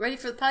Ready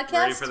for the podcast?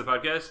 Ready for the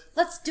podcast?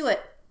 Let's do it.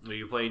 Are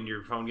you playing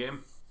your phone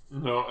game?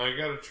 No, I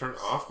gotta turn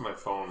off my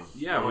phone.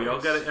 Yeah, we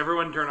all got it.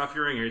 Everyone turn off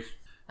your ringers.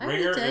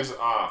 Ringer is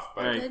off.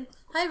 But Right.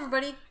 Hi,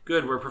 everybody.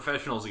 Good, we're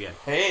professionals again.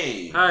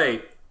 Hey.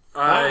 Hi.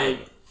 Hi.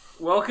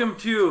 Welcome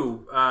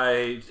to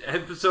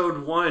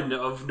episode 1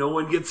 of No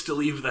One Gets to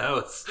Leave the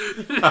House.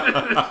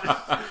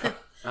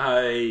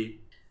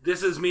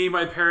 This is me,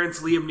 my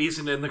parents, Liam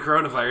Neeson, and the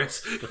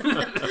coronavirus.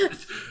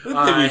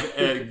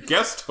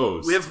 Guest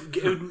host. We have...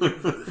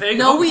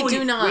 No, we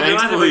do not.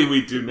 Thankfully,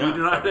 we do We not.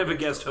 do not have a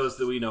guest host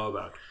that we know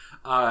about.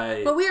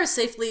 But we are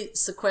safely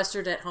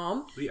sequestered at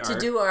home to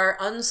do our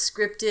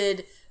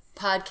unscripted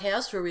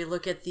podcast where we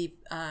look at the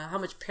how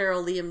much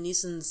peril Liam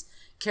Neeson's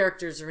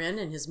characters are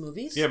in his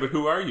movies. Yeah, but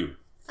who are you?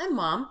 I'm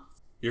Mom.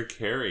 You're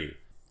Carrie.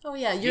 Oh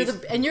yeah, you're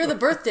the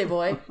birthday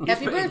boy.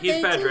 Happy birthday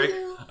he's Patrick. to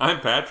you. I'm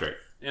Patrick.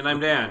 And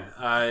I'm Dan.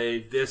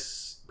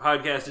 This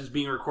podcast is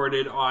being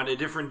recorded on a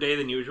different day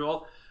than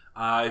usual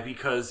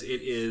because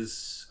it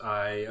is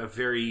a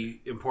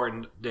very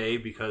important day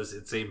because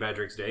it's St.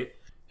 Patrick's Day.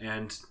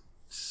 And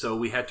so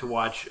we had to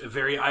watch a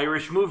very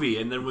Irish movie.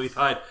 And then we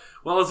thought,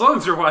 well, as long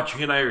as we're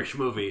watching an Irish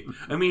movie,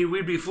 I mean,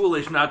 we'd be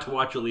foolish not to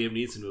watch a Liam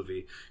Neeson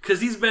movie.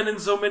 Because he's been in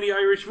so many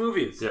Irish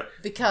movies. Yeah.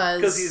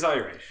 Because he's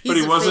Irish. But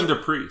he wasn't a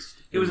priest.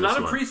 He was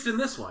not a priest in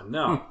this one,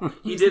 no.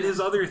 He did his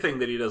other thing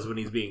that he does when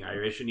he's being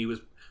Irish, and he was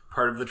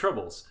part of the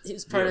Troubles. He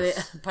was part of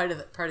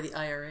the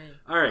IRA.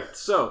 All right,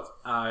 so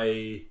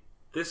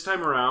this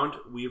time around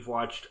we've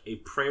watched A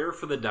Prayer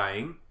for the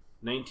Dying,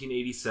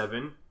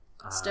 1987,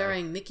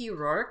 Starring Mickey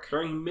Rourke,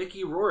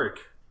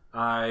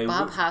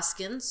 Bob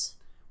Hoskins.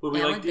 Would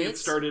we Alan like to get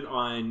Bates. started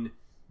on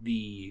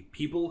the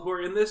people who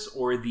are in this,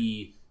 or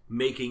the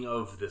making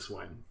of this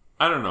one?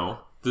 I don't know.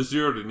 The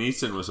Zero to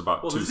Neeson was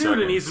about 2 The seconds. Zero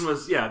to Neeson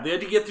was, they had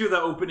to get through the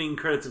opening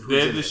credits of who's They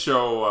had in to it.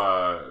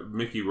 show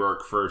Mickey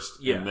Rourke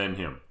first and then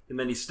him. And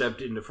then he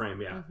stepped into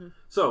frame, yeah. Mm-hmm.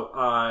 So,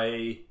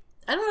 I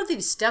don't know if he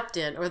stepped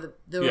in or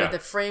the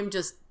frame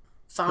just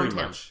found Pretty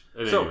him. much.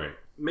 At So, any rate.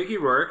 Mickey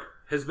Rourke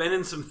has been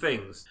in some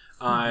things.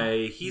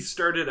 He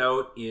started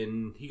out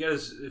he got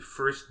his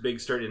first big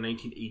start in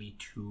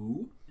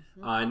 1982.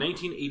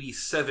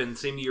 1987,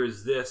 same year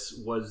as this,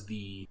 was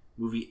the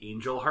movie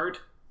Angel Heart,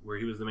 where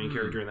he was the main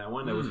character in that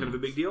one. That was kind of a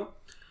big deal.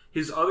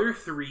 His other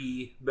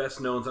 3 best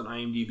knowns on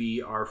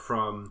IMDb are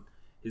from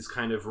his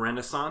kind of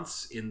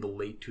renaissance in the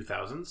late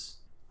 2000s.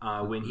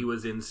 When he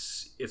was in...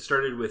 It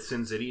started with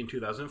Sin City in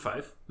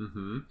 2005.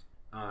 Mm-hmm.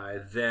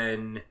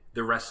 Then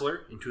The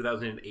Wrestler in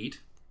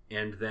 2008.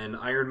 And then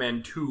Iron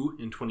Man 2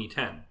 in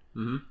 2010.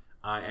 Mm-hmm.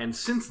 And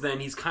since then,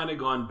 he's kind of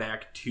gone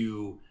back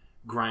to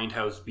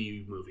Grindhouse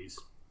B movies.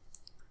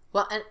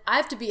 Well, and I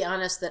have to be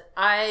honest that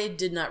I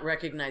did not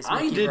recognize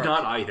Mickey I did Rourke.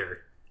 not either.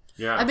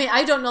 Yeah. I mean,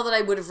 I don't know that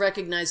I would have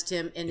recognized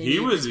him in any He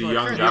of was his a more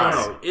young current guy.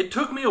 movies. No. It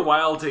took me a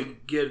while to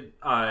get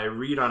a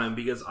read on him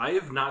because I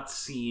have not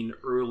seen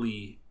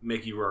early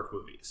Mickey Rourke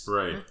movies.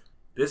 Right.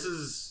 This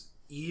is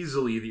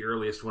easily the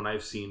earliest one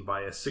I've seen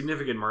by a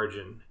significant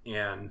margin.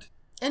 And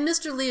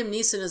Mr. Liam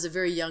Neeson is a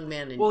very young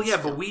man in well, this yeah,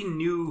 film. but we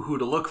knew who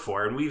to look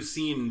for, and we've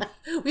seen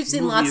We've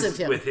seen movies lots of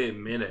him. with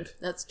him in it.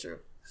 That's true.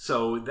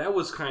 So that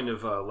was kind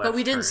of a left But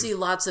we didn't turn. see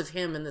lots of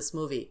him in this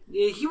movie.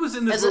 Yeah, he was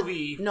in this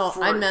movie.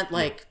 I meant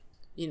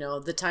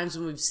the times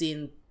when we've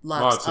seen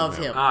lots of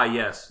him. Ah,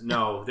 yes.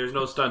 No, there's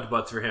no stunt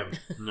butts for him.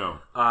 No.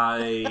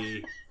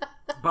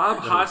 Bob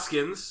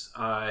Hoskins,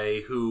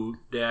 who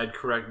Dad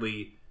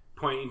correctly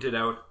pointed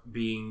out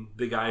being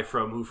the guy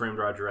from Who Framed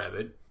Roger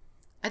Rabbit.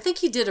 I think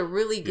he did a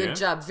really good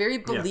job. Very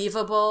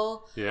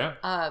believable. Yeah.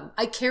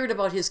 I cared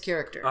about his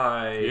character.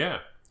 Yeah.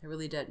 I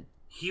really did.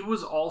 He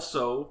was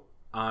also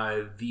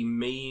the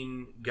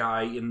main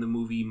guy in the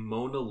movie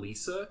Mona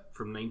Lisa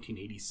from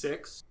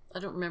 1986. I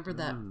don't remember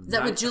that. Is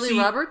that with Not- Julia see,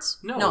 Roberts?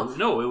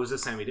 No, it was a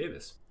Sammy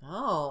Davis,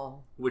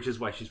 Oh. which is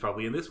why she's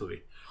probably in this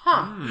movie.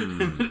 Huh.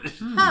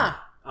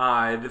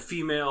 Huh. The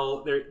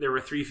female, there were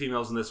 3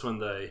 females in this one.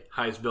 The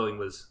highest billing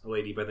was a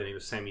lady by the name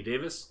of Sammy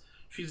Davis.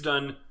 She's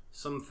done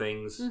some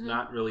things,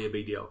 not really a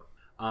big deal.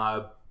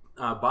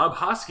 Bob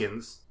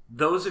Hoskins,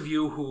 those of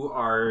you who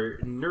are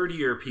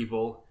nerdier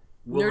people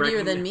will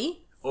Nerdier than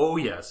me? Oh,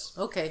 yes.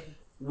 Okay.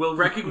 Will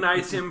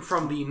recognize him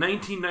from the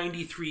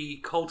 1993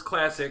 cult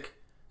classic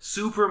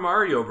Super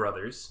Mario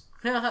Brothers,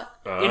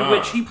 in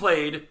which he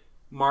played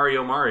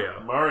Mario.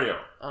 Mario.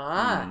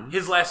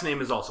 His last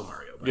name is also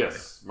Mario, by the way.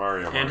 Yes,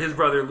 Mario. And his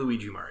brother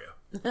Luigi Mario.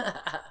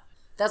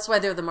 That's why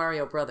they're the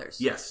Mario Brothers.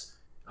 Yes.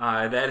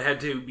 That had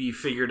to be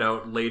figured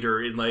out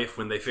later in life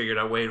when they figured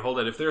out, wait, hold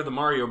on, if they're the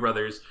Mario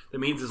Brothers, that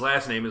means his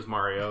last name is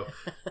Mario.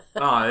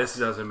 This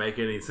doesn't make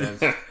any sense.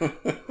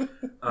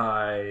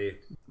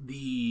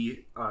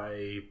 The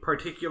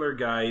particular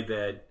guy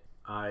that,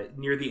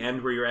 near the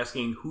end where you're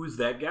asking, who's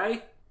that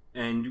guy?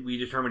 And we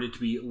determined it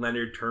to be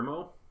Leonard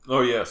Turmo.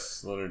 Oh,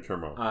 yes, Leonard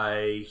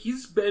Turmo.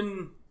 He's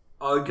been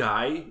a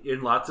guy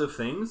in lots of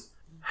things.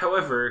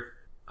 However,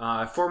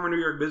 former New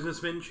York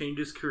businessman, changed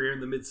his career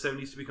in the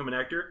mid-70s to become an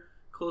actor.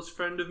 Close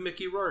friend of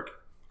Mickey Rourke.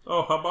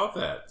 Oh, how about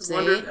that? See?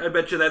 I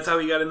bet you that's how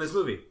he got in this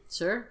movie.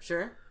 Sure.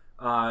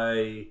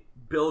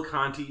 Bill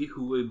Conti,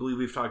 who I believe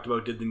we've talked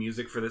about, did the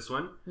music for this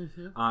one.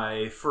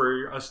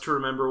 For us to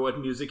remember what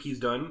music he's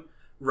done,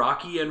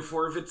 Rocky and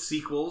 4 of its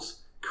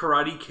sequels,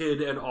 Karate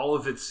Kid and all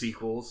of its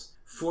sequels,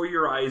 For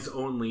Your Eyes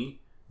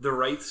Only, The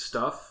Right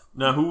Stuff.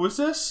 Now, who was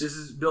this? This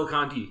is Bill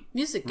Conti.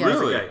 Music guy.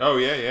 Really? Oh,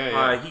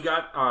 yeah. He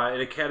got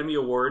an Academy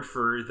Award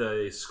for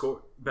the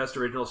Best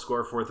Original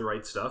Score for The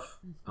Right Stuff.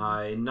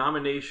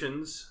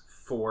 Nominations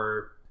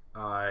for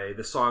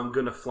the song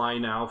Gonna Fly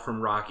Now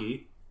from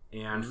Rocky,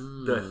 and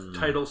the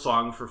title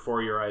song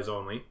for Your Eyes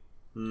Only.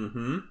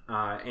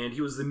 And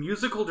he was the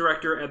musical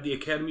director at the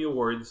Academy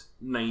Awards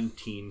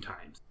 19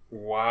 times.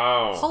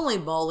 Wow. Holy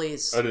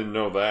moly's. I didn't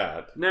know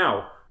that.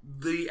 Now,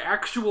 the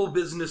actual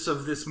business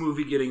of this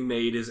movie getting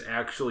made is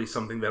actually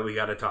something that we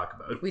got to talk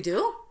about. We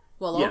do?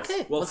 Well, yes.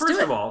 Okay. Well, let's first do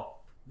it. of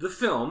all, the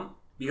film,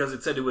 because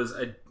it said it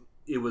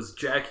was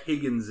Jack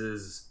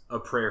Higgins's A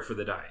Prayer for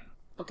the Dying.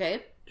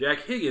 Okay.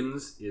 Jack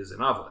Higgins is a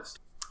novelist.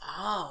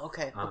 Oh,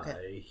 okay.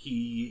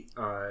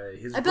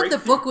 His I bet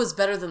the book was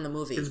better than the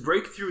movie. His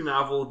breakthrough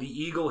novel, The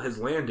Eagle Has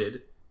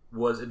Landed,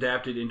 was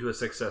adapted into a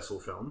successful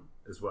film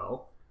as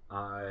well.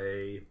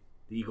 The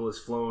Eagle Has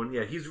Flown.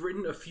 Yeah, he's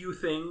written a few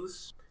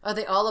things. Are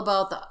they all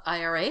about the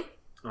IRA?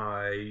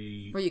 Or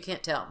you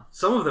can't tell?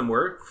 Some of them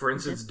were. For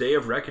instance, Day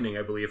of Reckoning,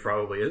 I believe,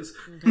 probably is.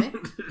 Okay.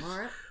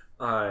 All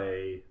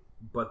right.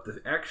 But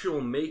the actual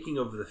making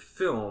of the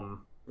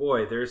film,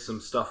 boy, there's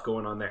some stuff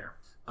going on there.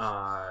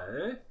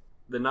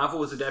 The novel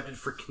was adapted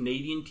for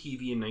Canadian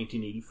TV in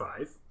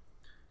 1985.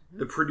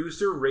 The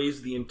producer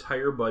raised the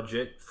entire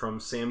budget from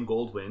Sam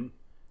Goldwyn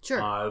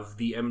of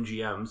the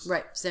MGMs.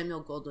 Right,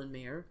 Samuel Goldwyn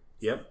Mayer.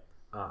 Yep.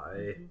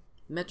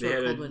 Metro they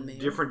had Goldwyn a Mayer.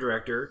 different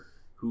director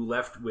who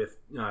left with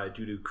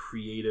due to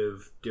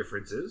creative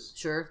differences.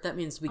 Sure, that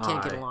means we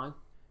can't get along.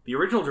 The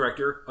original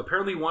director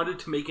apparently wanted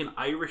to make an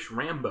Irish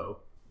Rambo,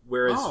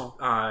 whereas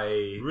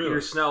Peter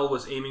Snell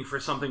was aiming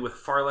for something with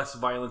far less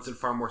violence and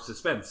far more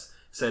suspense,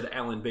 said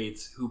Alan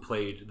Bates, who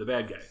played the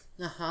bad guy.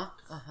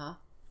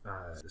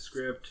 The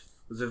script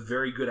was a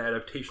very good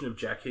adaptation of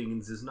Jack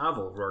Higgins'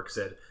 novel, Rourke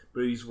said,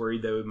 but he's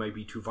worried that it might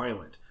be too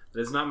violent.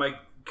 That is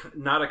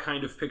not a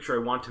kind of picture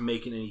I want to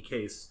make in any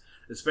case,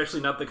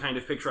 especially not the kind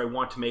of picture I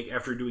want to make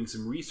after doing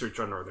some research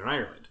on Northern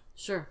Ireland.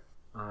 Sure.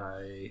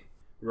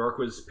 Rourke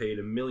was paid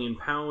 £1 million,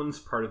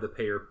 part of the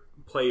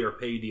play or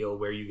pay deal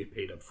where you get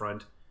paid up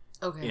front.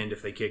 Okay. And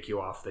if they kick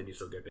you off, then you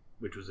still get paid,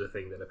 which was a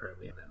thing that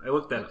apparently happened. I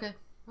looked that up. Okay,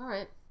 all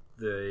right.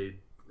 The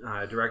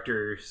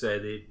director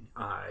said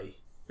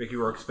Mickey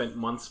Rourke spent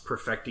months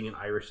perfecting an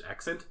Irish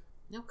accent.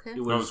 Okay. I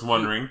was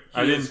wondering.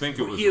 I didn't think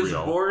it was real. He is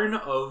born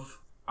of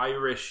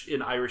Irish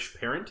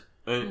parent,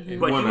 but he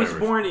was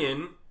born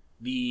in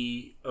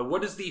the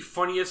what is the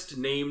funniest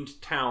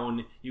named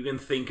town you can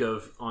think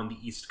of on the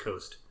East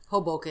Coast?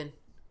 Hoboken.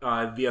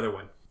 The other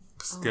one.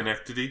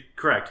 Schenectady?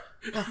 Correct.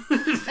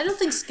 I don't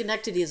think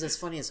Schenectady is as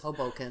funny as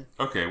Hoboken.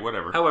 Okay,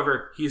 whatever.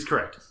 However, he's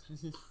correct.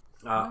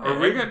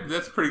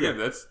 That's pretty good.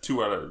 That's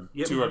 2 out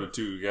of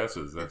 2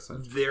 guesses. That's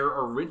their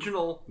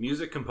original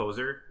music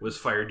composer was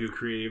fired due to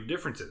creative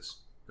differences,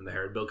 and they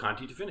hired Bill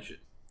Conti to finish it.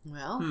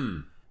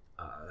 Well,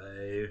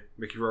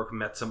 Mickey Rourke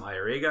met some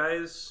IRA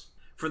guys.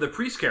 For the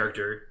priest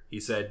character, he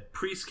said,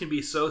 "Priests can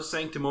be so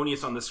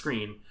sanctimonious on the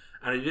screen,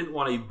 and I didn't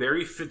want a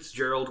Barry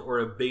Fitzgerald or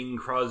a Bing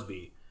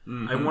Crosby.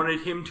 I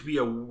wanted him to be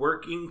a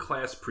working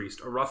class priest,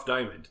 a rough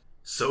diamond.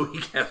 So he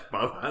cast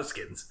Bob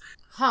Hoskins."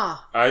 Huh.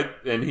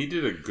 And he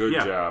did a good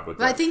job with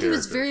that. But I think character. he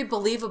was very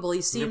believable.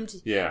 He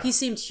seemed he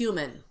seemed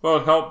human. Well,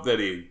 it helped that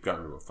he got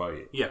into a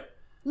fight. Yeah.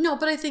 No,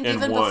 but I think And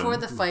even won. before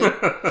the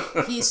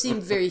fight, he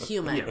seemed very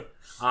human. Yeah.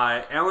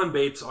 Alan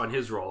Bates on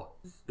his role.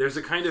 There's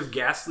a kind of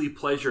ghastly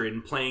pleasure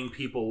in playing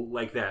people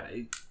like that,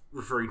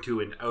 referring to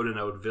an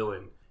out-and-out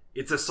villain.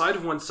 It's a side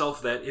of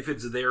oneself that, if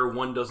it's there,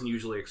 one doesn't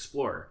usually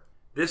explore.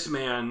 This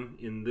man,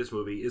 in this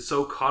movie, is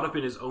so caught up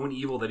in his own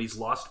evil that he's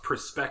lost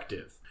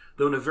perspective.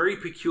 Though in a very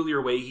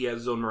peculiar way, he has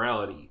his own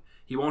morality.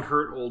 He won't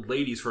hurt old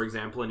ladies, for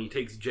example, and he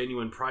takes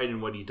genuine pride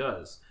in what he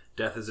does.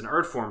 Death is an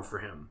art form for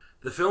him.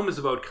 The film is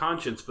about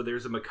conscience, but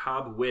there's a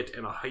macabre wit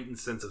and a heightened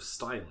sense of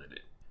style in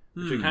it,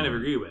 which I kind of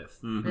agree with.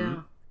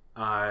 Yeah.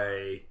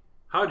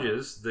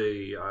 Hodges,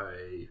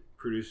 the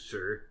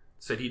producer,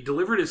 said he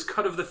delivered his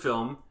cut of the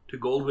film to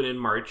Goldwyn in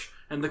March,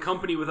 and the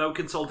company, without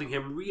consulting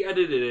him,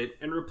 re-edited it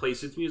and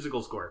replaced its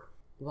musical score.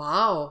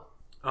 Wow.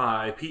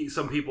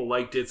 Some people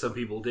liked it, some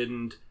people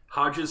didn't.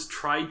 Hodges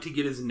tried to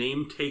get his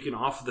name taken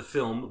off the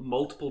film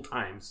multiple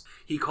times.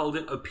 He called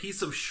it a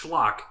piece of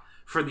schlock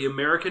for the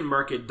American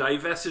market,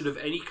 divested of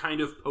any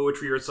kind of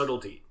poetry or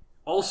subtlety.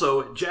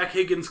 Also, Jack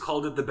Higgins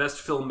called it the best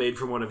film made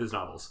from one of his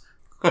novels.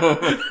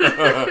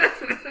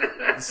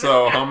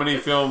 So, how many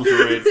films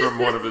were made from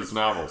one of his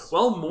novels?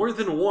 Well, more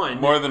than one.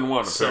 More than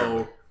one,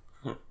 apparently.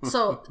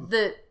 So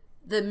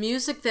the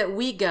music that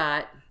we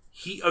got...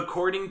 He,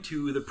 according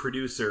to the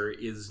producer,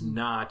 is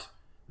not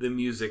the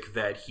music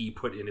that he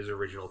put in his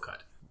original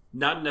cut.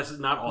 Not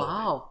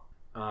all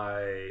of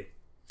it.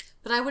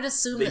 But I would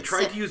assume they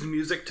tried to use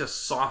music to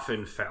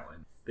soften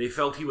Fallon. They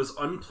felt he was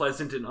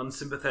unpleasant and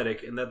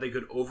unsympathetic, and that they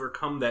could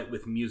overcome that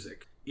with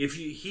music.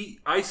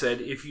 I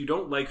said, if you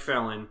don't like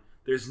Fallon,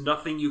 there's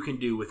nothing you can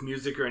do with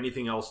music or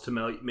anything else to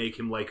make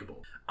him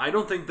likable. I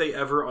don't think they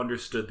ever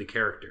understood the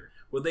character.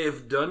 What they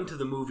have done to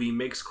the movie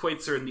makes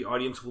quite certain the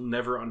audience will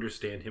never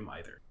understand him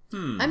either.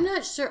 I'm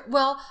not sure.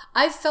 Well,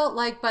 I felt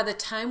like by the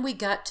time we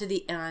got to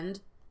the end,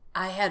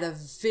 I had a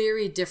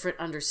very different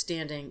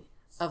understanding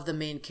of the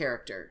main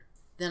character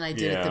than I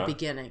did at the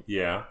beginning.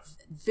 Yeah.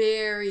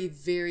 Very,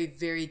 very,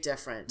 very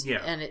different.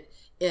 Yeah. And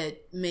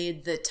it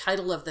made the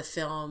title of the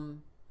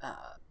film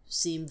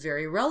seem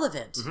very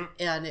relevant. Mm-hmm.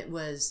 And it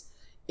was...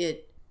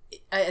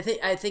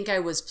 I think I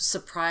was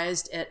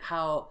surprised at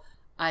how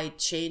I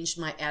changed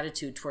my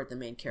attitude toward the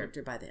main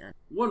character by the end.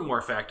 One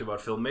more fact about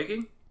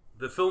filmmaking.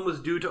 The film was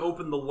due to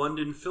open the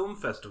London Film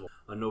Festival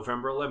on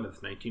November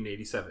 11th,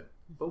 1987,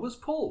 but was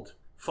pulled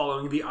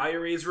following the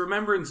IRA's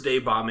Remembrance Day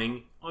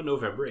bombing on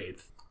November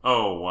 8th.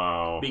 Oh,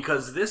 wow.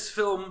 Because this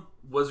film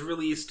was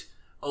released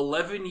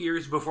 11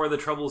 years before the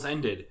Troubles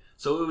ended,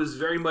 so it was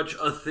very much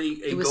a thing,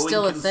 a it was going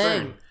still a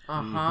concern. thing.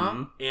 Uh-huh.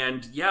 Mm-hmm.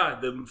 And yeah,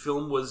 the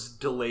film was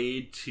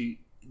delayed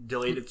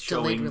its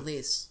showing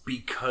release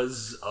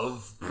because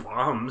of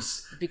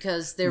bombs.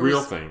 Because there real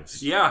was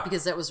things. Yeah.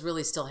 Because that was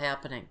really still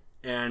happening.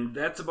 And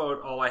that's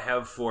about all I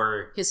have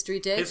for History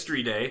Day.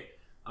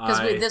 Because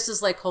this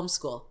is like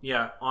homeschool.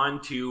 Yeah,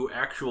 on to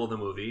the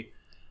movie.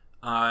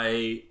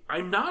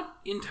 I'm not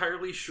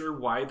entirely sure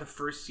why the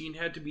first scene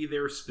had to be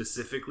there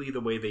specifically the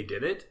way they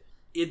did it.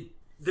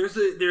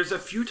 There's a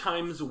few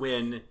times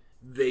when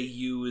they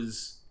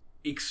use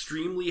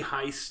extremely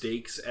high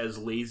stakes as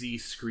lazy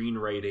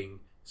screenwriting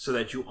so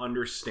that you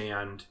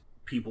understand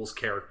people's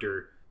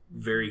character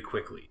very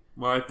quickly.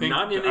 Well, I think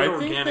not in an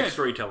organic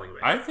storytelling way.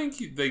 I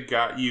think they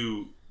got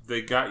you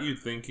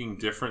thinking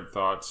different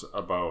thoughts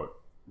about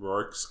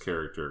Rourke's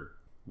character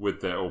with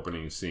the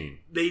opening scene.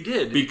 They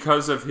did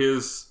because of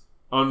his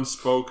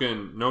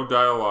unspoken, no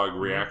dialogue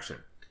reaction.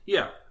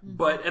 Yeah,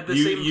 but at the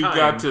same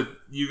time,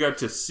 you got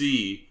to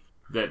see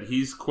that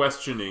he's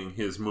questioning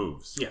his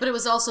moves. Yeah. But it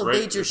was also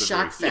major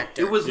shock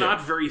factor. It was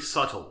not very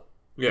subtle.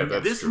 Yeah,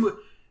 that's true.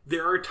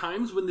 There are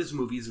times when this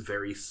movie is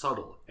very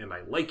subtle, and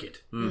I like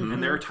it. Mm-hmm.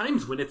 And there are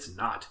times when it's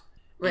not.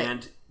 Right.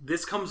 And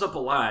this comes up a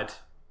lot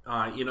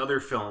in other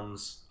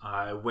films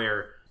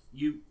where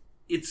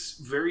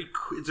it's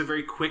a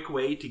very quick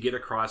way to get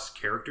across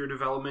character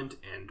development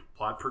and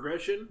plot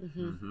progression,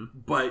 Mm-hmm.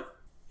 but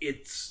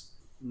it's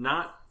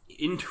not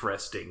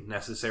interesting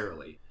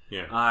necessarily.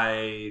 Yeah.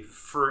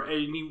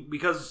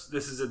 Because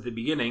this is at the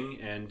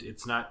beginning and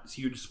it's not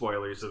huge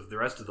spoilers of the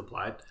rest of the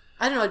plot.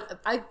 I don't know.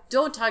 I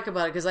don't talk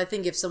about it because I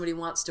think if somebody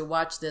wants to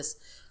watch this,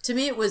 to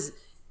me it was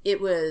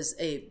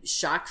a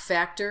shock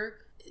factor.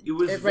 It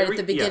was right at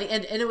the beginning,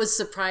 and it was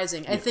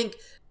surprising. Yeah. I think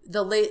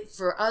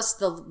for us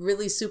the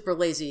really super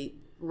lazy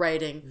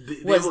writing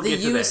was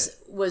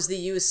the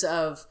use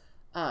of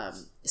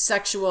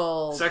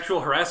sexual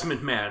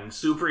harassment man,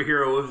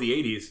 superhero of the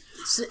 80s.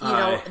 So,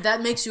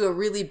 that makes you a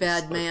really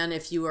bad man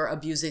if you are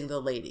abusing the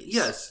ladies.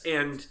 Yes,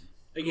 and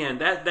again,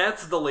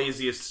 that's the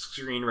laziest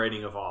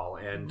screenwriting of all,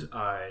 and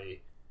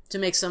to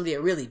make somebody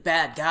a really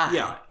bad guy.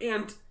 Yeah,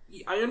 and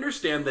I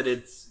understand that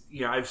it's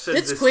I've said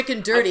it's quick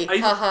and dirty.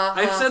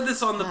 I've said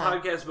this on the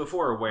podcast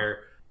before,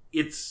 where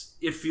it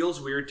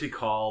feels weird to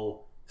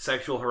call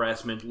sexual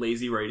harassment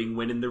lazy writing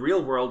when in the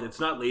real world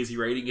it's not lazy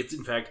writing. It's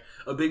in fact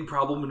a big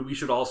problem, and we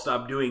should all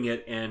stop doing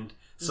it. And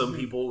some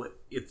people,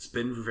 it's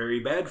been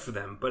very bad for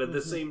them. But at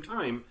the same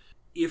time,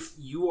 if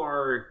you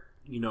are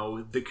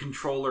the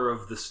controller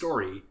of the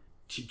story,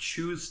 to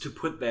choose to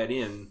put that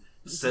in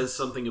says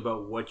something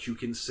about what you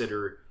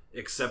consider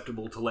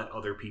acceptable to let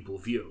other people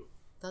view.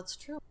 That's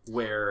true.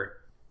 Where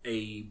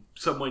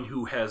someone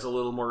who has a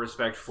little more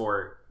respect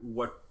for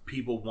what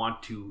people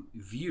want to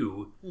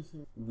view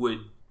would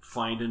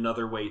find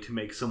another way to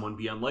make someone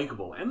be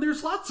unlikable. And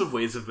there's lots of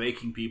ways of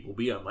making people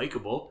be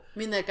unlikable. I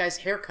mean, that guy's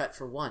haircut,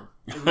 for one.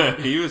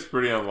 He was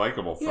pretty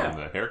unlikable from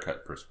the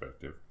haircut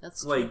perspective.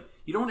 That's true. Like,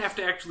 you don't have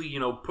to actually,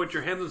 put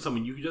your hands on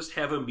someone. You can just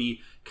have him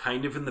be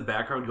kind of in the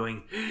background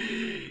going,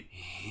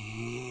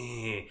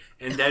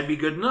 and that'd be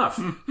good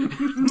enough.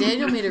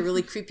 Daniel made a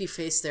really creepy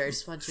face there. I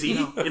just want you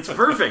to know. It's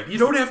perfect. You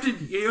don't have to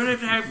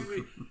have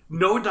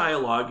no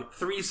dialogue,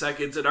 3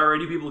 seconds, and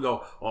already people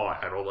go, oh,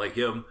 I don't like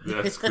him.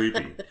 That's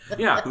creepy.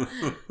 Yeah.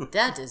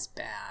 That is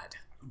bad.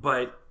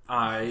 But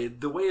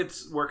the way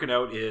it's working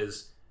out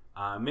is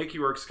Mickey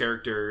Rourke's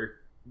character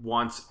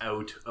wants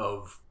out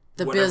of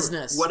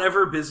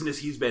whatever business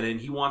he's been in.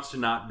 He wants to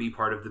not be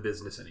part of the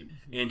business anymore.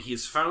 And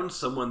he's found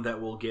someone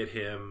that will get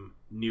him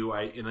a new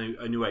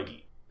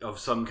ID of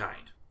some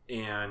kind.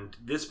 And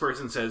this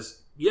person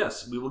says,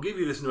 yes, we will give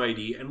you this new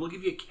ID and we'll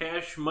give you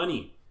cash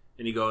money.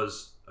 And he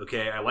goes,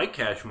 okay, I like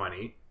cash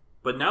money,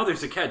 but now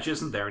there's a catch,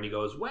 isn't there? And he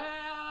goes, well,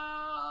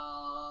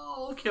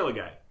 I'll kill a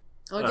guy.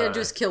 All you gotta do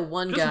is kill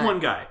one guy. Just one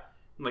guy.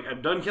 I'm like,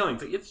 I'm done killing.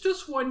 It's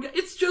just one guy.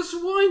 It's just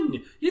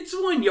one. It's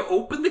one. You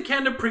open the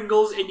can of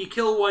Pringles and you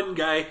kill one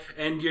guy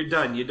and you're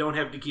done. You don't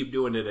have to keep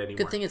doing it anymore.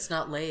 Good thing it's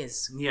not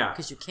Lay's. Yeah.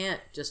 Because you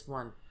can't just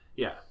one.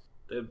 Yeah.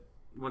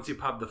 once you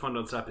pop, the fun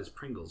don't stop is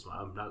Pringles,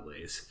 Mom, not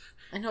Lay's.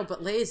 I know,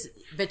 but Lay's,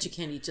 bet you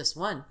can't eat just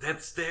one.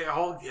 That's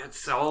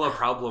all a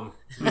problem.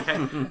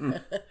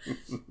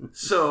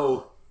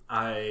 So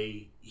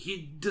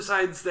he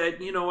decides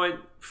that, you know what,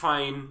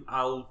 fine,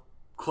 I'll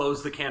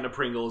close the can of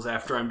Pringles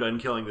after I'm done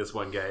killing this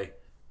one guy.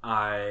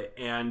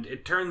 And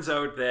it turns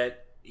out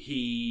that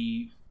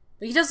he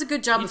does a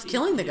good job of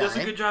killing the guy. He does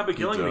a good job of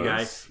killing the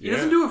guy. He Yeah.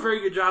 doesn't do a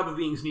very good job of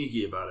being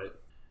sneaky about it.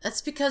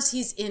 That's because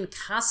he's in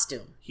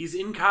costume. He's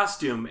in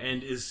costume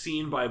and is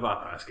seen by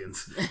Bob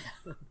Hoskins.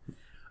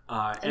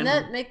 And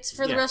that makes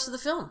for the rest of the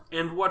film.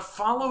 And what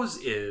follows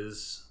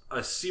is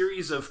a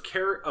series of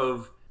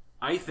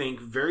I think,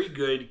 very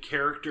good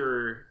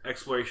character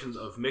explorations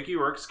of Mickey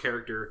Rourke's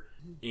character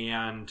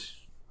and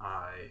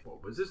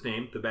what was his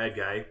name? The bad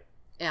guy.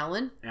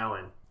 Alan.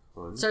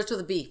 Starts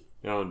with a B.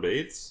 Alan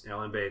Bates?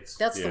 Alan Bates.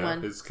 That's the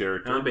one. His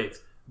character. Alan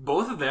Bates.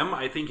 Both of them,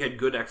 I think, had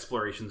good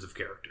explorations of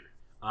character.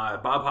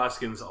 Bob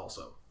Hoskins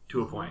also,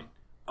 to a point.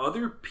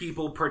 Other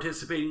people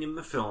participating in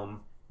the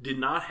film did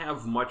not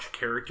have much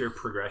character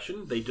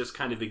progression. They just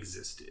kind of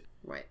existed.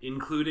 Right.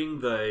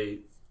 Including the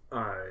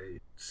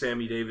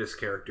Sammy Davis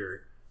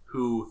character,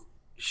 who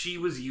she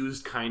was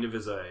used kind of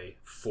as a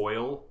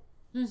foil,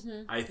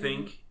 I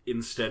think,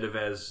 instead of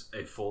as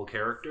a full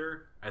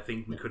character. I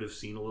think we could have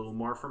seen a little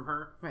more from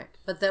her. Right.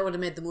 But that would have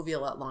made the movie a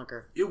lot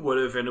longer. It would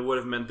have, and it would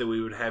have meant that we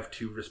would have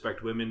to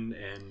respect women,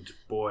 and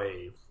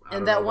boy...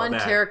 And that one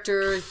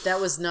character, that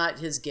was not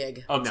his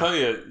gig. I'll tell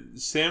you,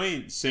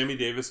 Sammy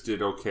Davis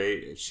did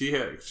okay. She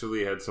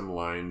actually had some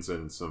lines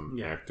and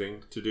some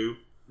acting to do.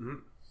 Mm-hmm.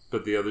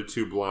 But the other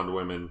two blonde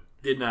women...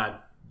 Did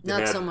not.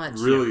 Not so much.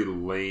 Really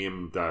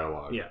lame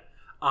dialogue. Yeah.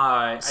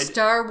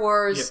 Star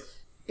Wars,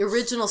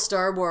 original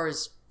Star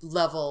Wars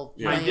level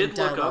lame I did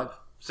dialogue. look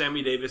up,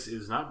 Sammy Davis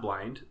is not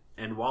blind.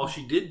 And while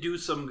she did do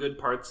some good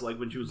parts, like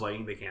when she was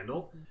lighting the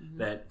candle,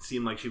 that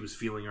seemed like she was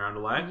feeling around a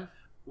lot,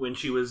 when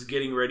she was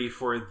getting ready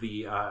for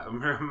the...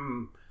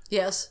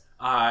 yes.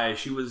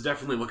 She was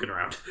definitely looking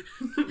around.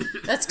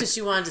 That's because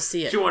she wanted to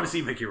see it. She wanted to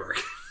see Mickey Rourke.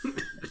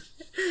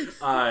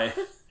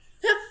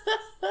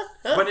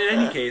 But in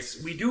any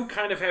case, we do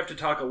kind of have to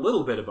talk a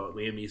little bit about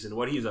Liam Neeson,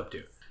 what he's up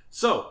to.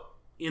 So,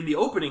 in the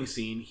opening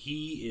scene,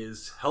 he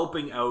is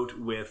helping out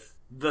with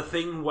the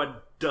thing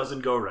what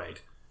doesn't go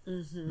right.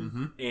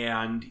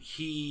 And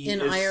he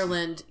in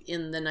Ireland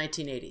in the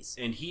 1980s.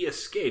 And he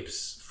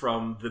escapes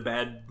from the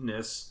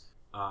badness,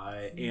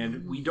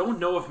 and we don't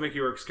know if Mickey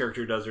Rourke's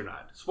character does or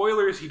not.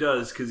 Spoilers, he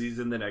does, because he's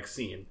in the next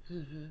scene.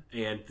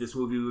 And this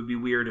movie would be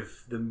weird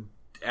if the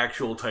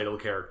actual title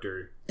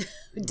character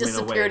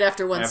disappeared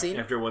after one scene.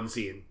 After one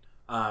scene.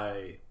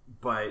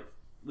 But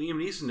Liam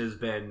Neeson has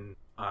been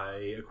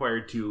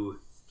acquired to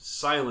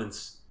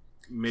silence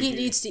Mickey. He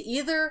needs to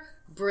either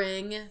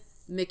bring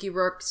Mickey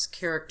Rourke's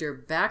character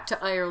back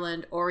to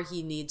Ireland, or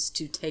he needs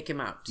to take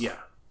him out. Yeah.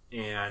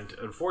 And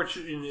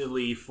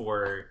unfortunately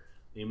for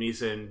Liam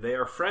Neeson, they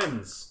are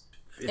friends.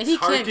 And he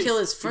can't kill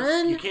his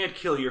friend? You can't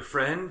kill your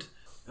friend.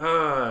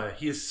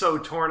 He is so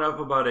torn up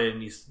about it,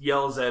 and he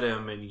yells at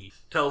him, and he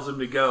tells him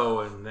to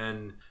go, and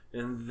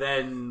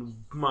then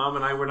Mom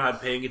and I were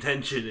not paying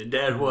attention, and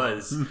Dad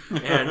was.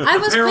 And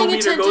the peril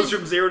meter goes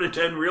from 0 to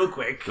 10 real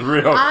quick.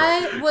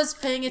 I was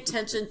paying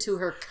attention to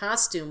her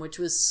costume, which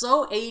was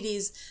so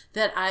 80s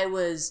that I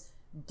was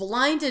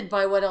blinded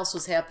by what else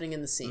was happening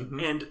in the scene.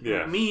 And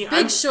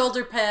big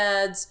shoulder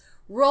pads,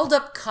 rolled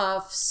up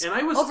cuffs, and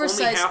I was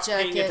oversized only half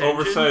jacket, paying attention.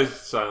 Oversized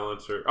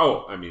silencer.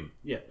 Oh, I mean,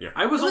 yeah.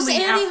 I was only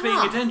Annie half paying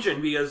Hawk.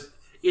 attention because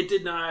it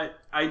did not.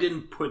 I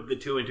didn't put the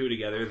two and two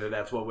together that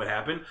that's what would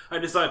happen. I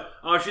just thought,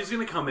 oh, she's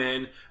going to come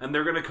in and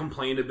they're going to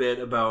complain a bit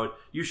about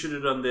you should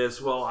have done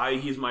this. Well,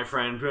 he's my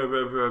friend, blah,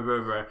 blah, blah,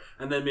 blah, blah.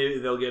 And then maybe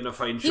they'll get in a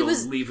fight and she'll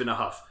leave in a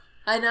huff.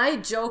 And I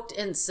joked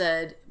and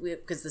said,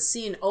 because the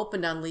scene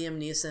opened on Liam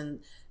Neeson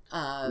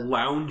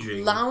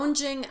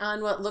lounging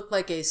on what looked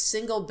like a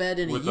single bed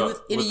in a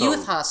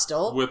youth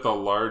hostel with a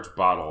large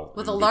bottle.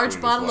 With a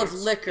large bottle of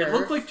liquor. It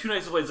looked like two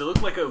nice places. It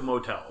looked like a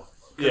motel.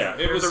 Yeah,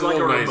 it was like a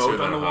nicer remote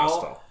than on the a wall.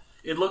 hostel.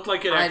 It looked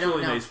like an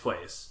actually nice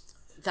place.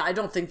 I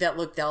don't think that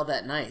looked all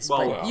that nice.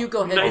 Well, but you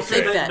go ahead and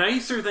think that.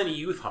 Nicer than a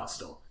youth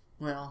hostel.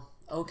 Well,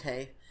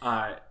 okay.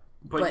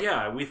 But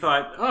yeah, we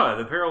thought,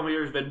 the peril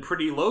meter's been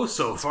pretty low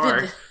so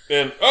far.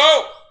 And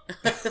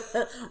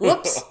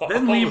whoops!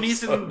 Then Liam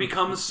Neeson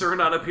becomes Sir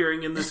not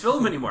appearing in this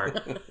film anymore.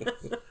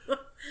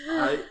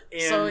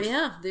 So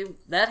yeah,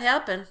 that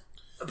happened.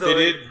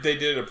 They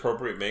did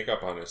appropriate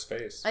makeup on his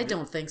face. I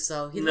don't think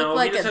so. He looked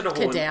like a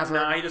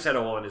cadaver. He just had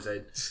a hole in his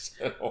head.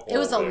 It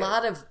was a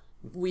lot of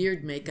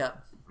weird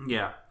makeup.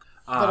 Yeah.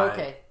 But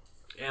okay.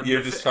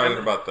 You're just talking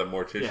about the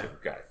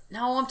mortician guy.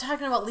 No, I'm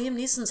talking about Liam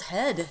Neeson's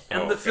head.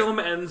 And the film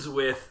ends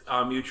with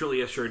mutually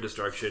assured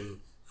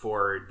destruction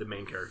for the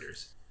main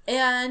characters.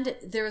 And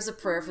there is a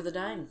prayer for the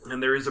dying.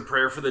 And there is a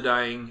prayer for the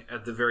dying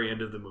at the very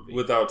end of the movie.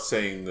 Without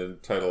saying the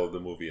title of the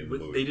movie in the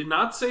movie. They did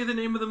not say the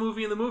name of the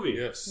movie in the movie.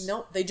 Yes.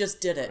 Nope, they just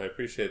did it. I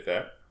appreciate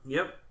that.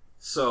 Yep.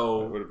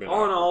 So,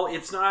 all in all,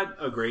 it's not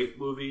a great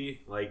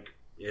movie. Like,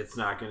 it's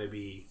not going to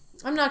be...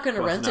 I'm not going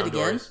to rent it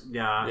again.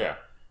 Yeah.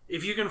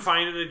 if you can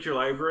find it at your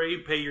library,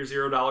 pay your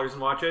 $0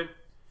 and watch it.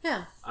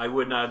 Yeah. I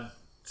would not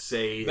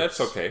say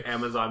that's okay.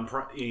 Amazon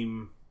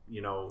Prime,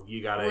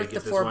 you gotta worth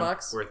get the this $4. one.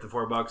 Worth the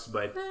 $4,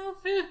 but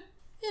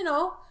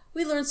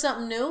we learned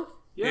something new.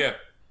 Yeah.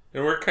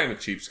 And we're kind of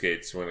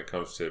cheapskates when it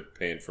comes to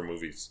paying for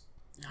movies.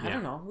 I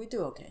don't know. We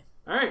do okay.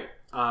 All right.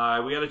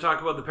 We got to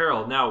talk about the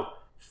peril. Now,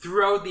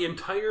 throughout the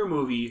entire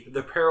movie,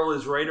 the peril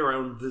is right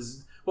around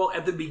this. Well,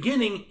 at the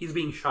beginning, he's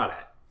being shot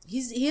at.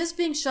 He is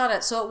being shot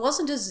at, so it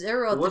wasn't a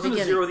 0 at the beginning. It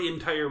wasn't a 0 the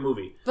entire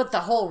movie. But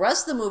the whole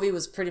rest of the movie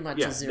was pretty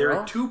much a 0. There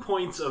are 2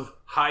 points of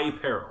high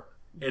peril,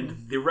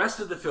 and the rest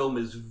of the film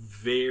is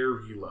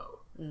very low.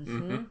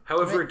 Mm-hmm.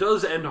 However, it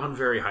does end on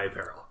very high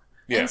peril.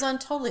 Yeah. Ends on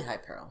totally high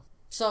peril.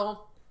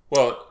 So...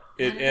 Well,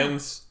 it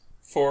ends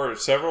for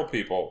several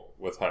people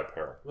with high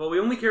peril. Well, we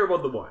only care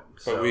about the one.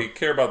 So. But we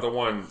care about the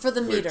one... For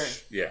the meter.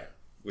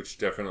 Which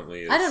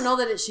definitely is... I don't know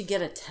that it should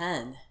get a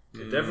 10.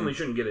 It definitely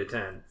shouldn't get a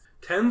 10.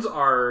 10s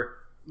are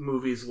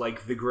movies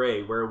like The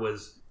Grey, where it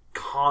was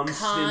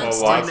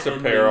constant lots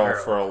of peril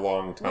for a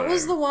long time. What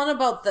was the one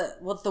about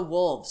the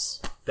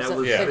wolves? That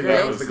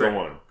was the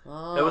one.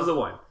 Oh. That was the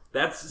one.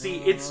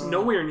 It's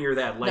nowhere near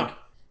that. Like, no.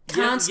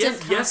 Constant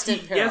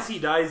peril. Yes, he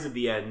dies at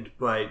the end,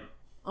 but...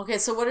 Okay,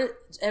 so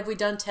have we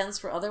done 10s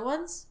for other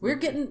ones? We've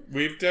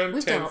done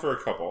 10 for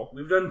a couple.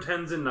 We've done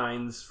 10s and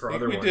 9s for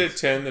other ones. We did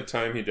 10 the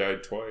time he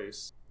died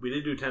twice. We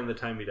did do 10 the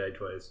time he died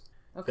twice.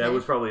 Okay. That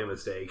was probably a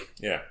mistake.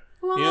 Yeah.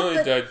 Well, he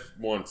only died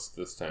once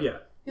this time. Yeah.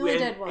 He only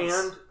died once.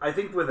 And I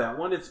think with that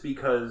one, it's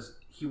because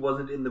he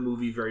wasn't in the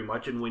movie very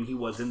much, and when he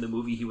was in the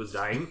movie, he was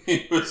dying.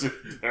 He was in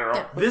peril.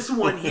 Yeah. This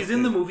one, he's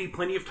in the movie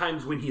plenty of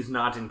times when he's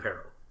not in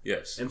peril.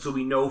 Yes. And so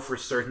we know for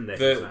certain that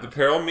he's not. The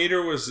peril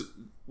meter was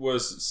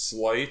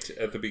slight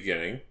at the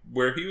beginning,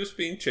 where he was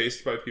being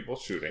chased by people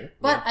shooting.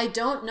 But I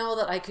don't know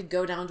that I could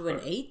go down to an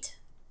 8.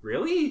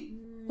 Really?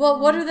 Well,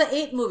 what are the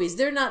 8 movies?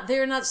 They're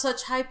not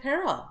such high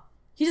peril.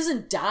 He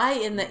doesn't die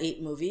in the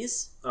 8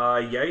 movies.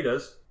 Yeah, he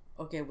does.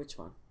 Okay, which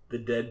one? The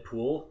Dead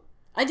Pool.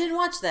 I didn't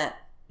watch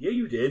that. Yeah,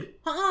 you did.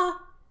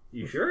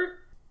 You sure?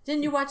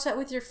 Didn't you watch that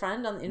with your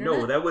friend on the internet?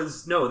 No, that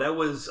was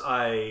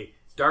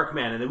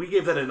Darkman, and then we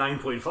gave that a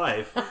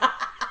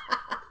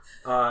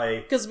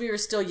 9.5. Because we were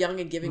still young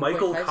and giving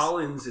Michael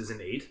Collins is an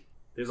 8.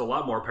 There's a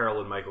lot more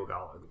peril in Michael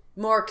Collins.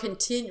 More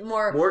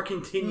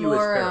continuous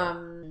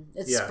peril.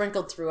 It's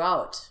sprinkled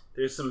throughout.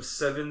 There's some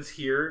 7s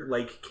here,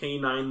 like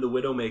K9 the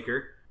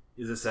Widowmaker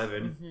is a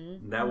 7.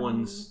 Mm-hmm. That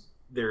one's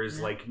there's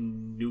like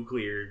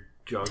nuclear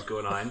junk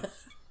going on.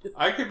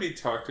 I could be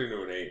talked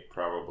into an 8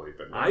 probably,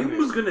 but I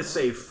was gonna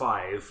say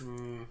 5.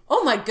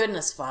 Oh my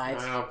goodness, 5.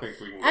 I don't think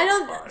we can. I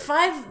don't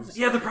 5.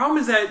 Yeah, the problem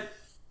is that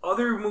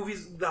other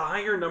movies, the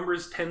higher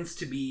numbers tends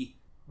to be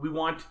we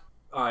want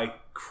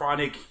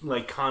chronic,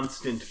 like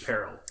constant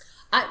peril.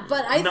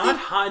 I not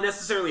high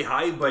necessarily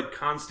high, but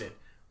constant.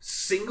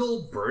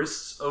 Single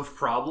bursts of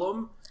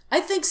problem.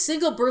 I think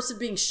single bursts of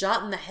being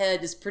shot in the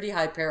head is pretty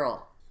high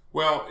peril.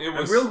 Well,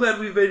 I'm real glad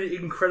we've been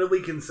incredibly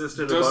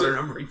consistent about our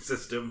numbering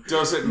system.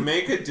 Does it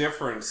make a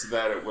difference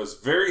that it was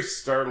very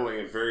startling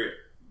and very,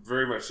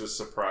 very much a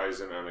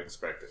surprise and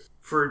unexpected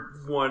for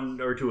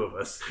one or two of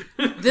us?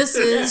 This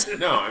is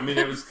no. I mean,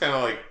 it was kind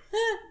of like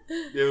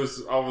it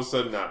was all of a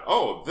sudden not.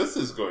 Oh, this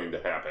is going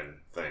to happen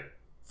thing.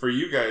 For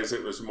you guys,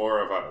 it was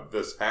more of a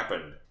this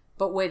happened.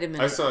 But wait a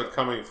minute. I saw it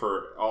coming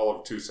for all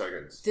of 2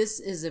 seconds. This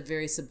is a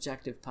very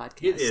subjective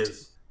podcast. It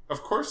is.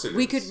 Of course it is.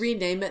 We could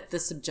rename it the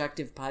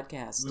Subjective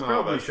Podcast. No,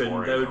 probably shouldn't.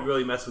 Boring, that would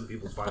really mess with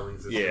people's filing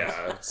systems.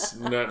 Yeah, it's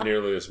not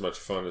nearly as much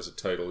fun as a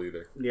title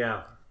either.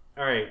 Yeah.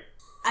 All right.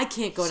 I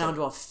can't go down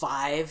to a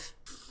 5.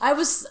 I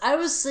was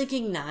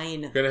thinking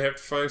 9. Gonna have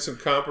to find some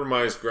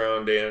compromise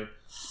ground, Dan.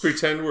 Let's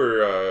pretend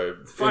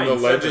we're fine, in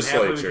the 7,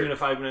 legislature. Halfway between a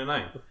 5 and a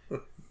 9.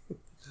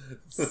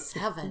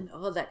 7.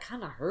 Oh, that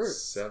kind of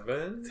hurts.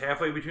 7? It's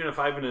halfway between a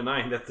 5 and a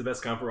 9. That's the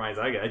best compromise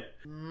I got.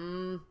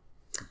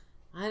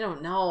 I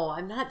don't know.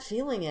 I'm not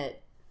feeling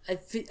it. I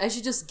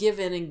should just give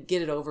in and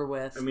get it over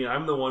with. I mean,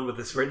 I'm the one with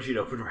the spreadsheet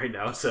open right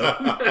now, so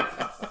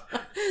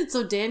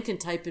so Dan can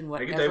type in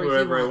whatever, I can type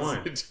whatever I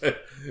want.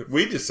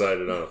 We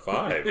decided on a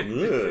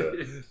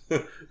 5.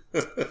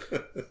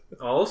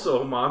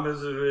 Also, Mom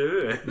is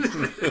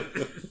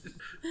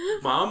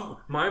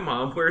my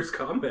mom wears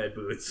combat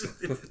boots.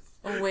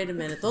 Oh, wait a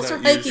minute. Those are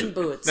hiking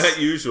boots. Not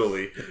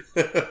usually.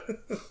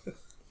 That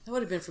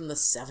would have been from the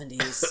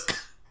 70s.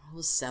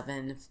 Oh,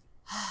 7.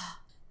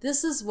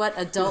 This is what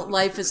adult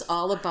life is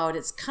all about.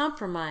 It's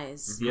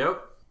compromise.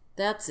 Yep.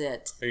 That's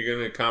it. Are you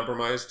going to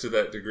compromise to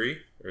that degree?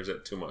 Or is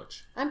that too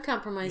much? I'm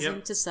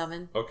compromising to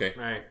 7. Okay.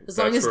 All right. As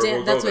long as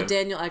that's what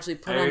Daniel actually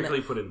put on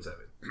put in 7.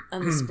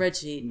 On the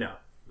spreadsheet. No.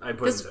 I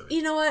put in 7.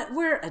 You know what?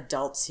 We're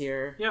adults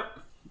here. Yep.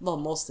 Well,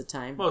 most of the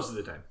time. Most of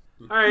the time.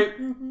 All right.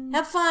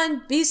 Have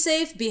fun. Be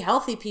safe. Be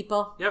healthy,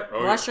 people. Yep.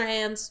 Wash your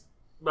hands.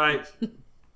 Bye.